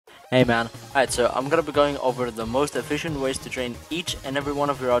Hey man. Alright, so I'm gonna be going over the most efficient ways to train each and every one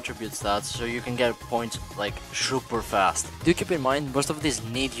of your attribute stats so you can get points like super fast. Do keep in mind, most of these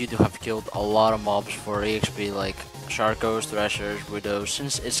need you to have killed a lot of mobs for EXP like Sharkos, Threshers, Widows,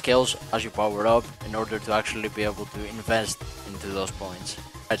 since it scales as you power up in order to actually be able to invest into those points.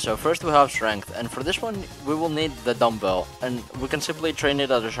 Alright, so first we have strength, and for this one we will need the dumbbell, and we can simply train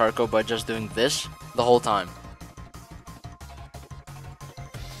it as a Sharko by just doing this the whole time.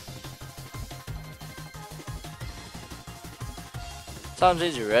 Sounds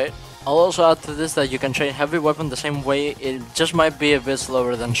easy, right? I'll also add to this that you can train heavy weapon the same way, it just might be a bit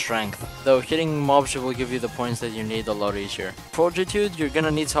slower than strength. Though hitting mobs will give you the points that you need a lot easier. Fortitude, you're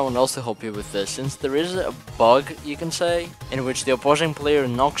gonna need someone else to help you with this, since there is a bug, you can say, in which the opposing player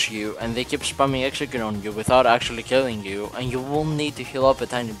knocks you and they keep spamming execute on you without actually killing you, and you will need to heal up a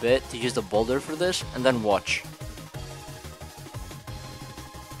tiny bit to use the boulder for this, and then watch.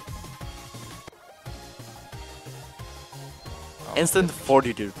 Instant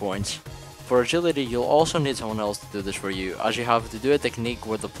Fortitude points. For agility, you'll also need someone else to do this for you, as you have to do a technique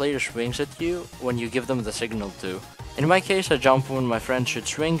where the player swings at you when you give them the signal to. In my case, I jump when my friend should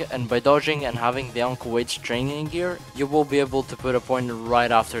swing, and by dodging and having the Uncle Wade's training gear, you will be able to put a point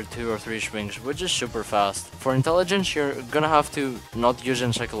right after 2 or 3 swings, which is super fast. For intelligence, you're gonna have to not use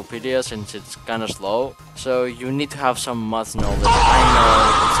encyclopedia since it's kinda slow, so you need to have some math knowledge. I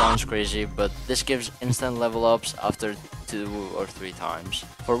know it sounds crazy, but this gives instant level ups after 2 or 3 times.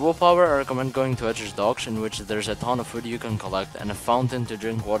 For willpower, I recommend going to Edge's Docks, in which there's a ton of food you can collect and a fountain to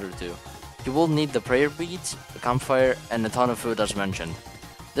drink water to. You will need the prayer beads, a campfire, and a ton of food as mentioned.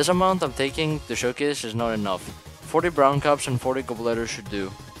 This amount I'm taking to showcase is not enough. 40 brown cups and 40 gobletters should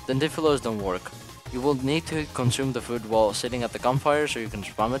do. Dendifilos don't work. You will need to consume the food while sitting at the campfire so you can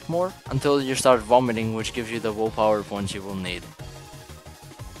spam it more, until you start vomiting, which gives you the willpower points you will need.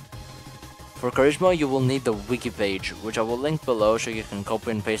 For charisma, you will need the wiki page, which I will link below so you can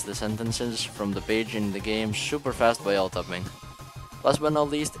copy and paste the sentences from the page in the game super fast by alt-tapping. Last but not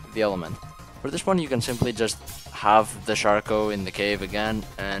least, the element. For this one, you can simply just have the Sharko in the cave again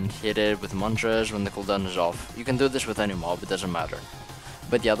and hit it with mantras when the cooldown is off. You can do this with any mob, it doesn't matter.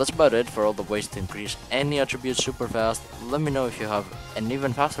 But yeah, that's about it for all the ways to increase any attribute super fast. Let me know if you have an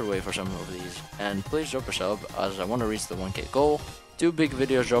even faster way for some of these. And please drop a sub, as I want to reach the 1k goal. 2 big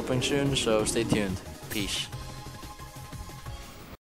videos dropping soon, so stay tuned. Peace.